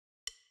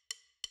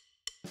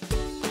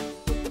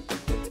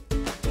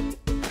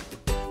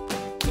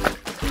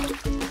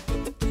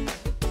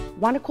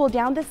Want to cool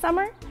down this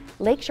summer?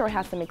 Lakeshore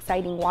has some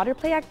exciting water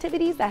play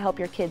activities that help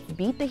your kids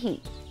beat the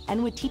heat.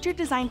 And with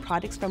teacher-designed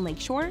products from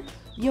Lakeshore,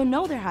 you'll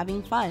know they're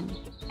having fun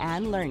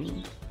and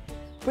learning.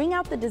 Bring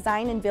out the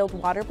design and build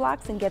water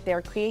blocks and get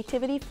their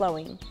creativity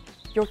flowing.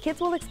 Your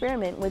kids will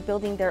experiment with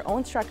building their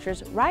own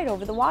structures right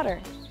over the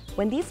water.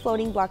 When these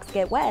floating blocks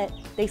get wet,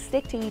 they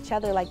stick to each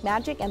other like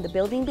magic and the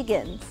building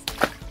begins.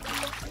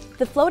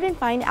 The Float and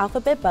Find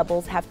alphabet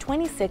bubbles have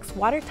 26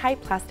 watertight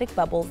plastic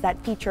bubbles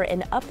that feature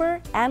an upper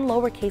and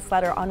lowercase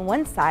letter on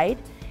one side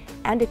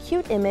and a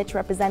cute image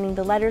representing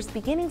the letter's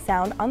beginning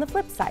sound on the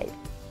flip side.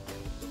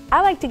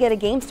 I like to get a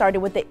game started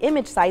with the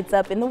image sides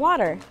up in the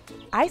water.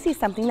 I see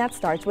something that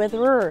starts with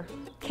R.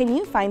 Can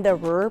you find the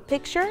R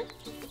picture?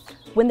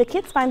 When the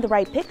kids find the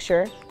right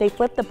picture, they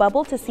flip the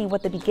bubble to see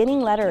what the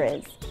beginning letter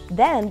is.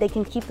 Then they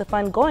can keep the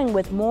fun going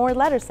with more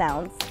letter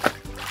sounds.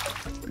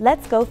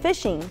 Let's go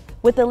fishing!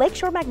 With the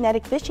Lakeshore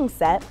magnetic fishing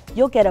set,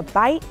 you'll get a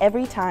bite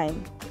every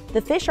time.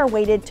 The fish are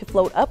weighted to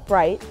float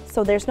upright,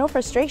 so there's no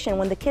frustration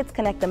when the kids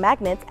connect the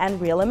magnets and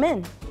reel them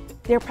in.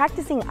 They're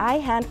practicing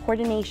eye-hand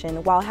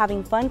coordination while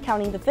having fun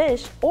counting the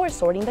fish or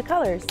sorting the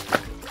colors.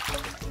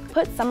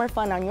 Put summer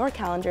fun on your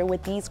calendar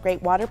with these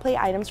great water play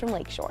items from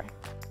Lakeshore.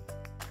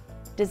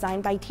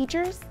 Designed by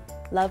teachers,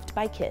 loved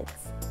by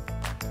kids.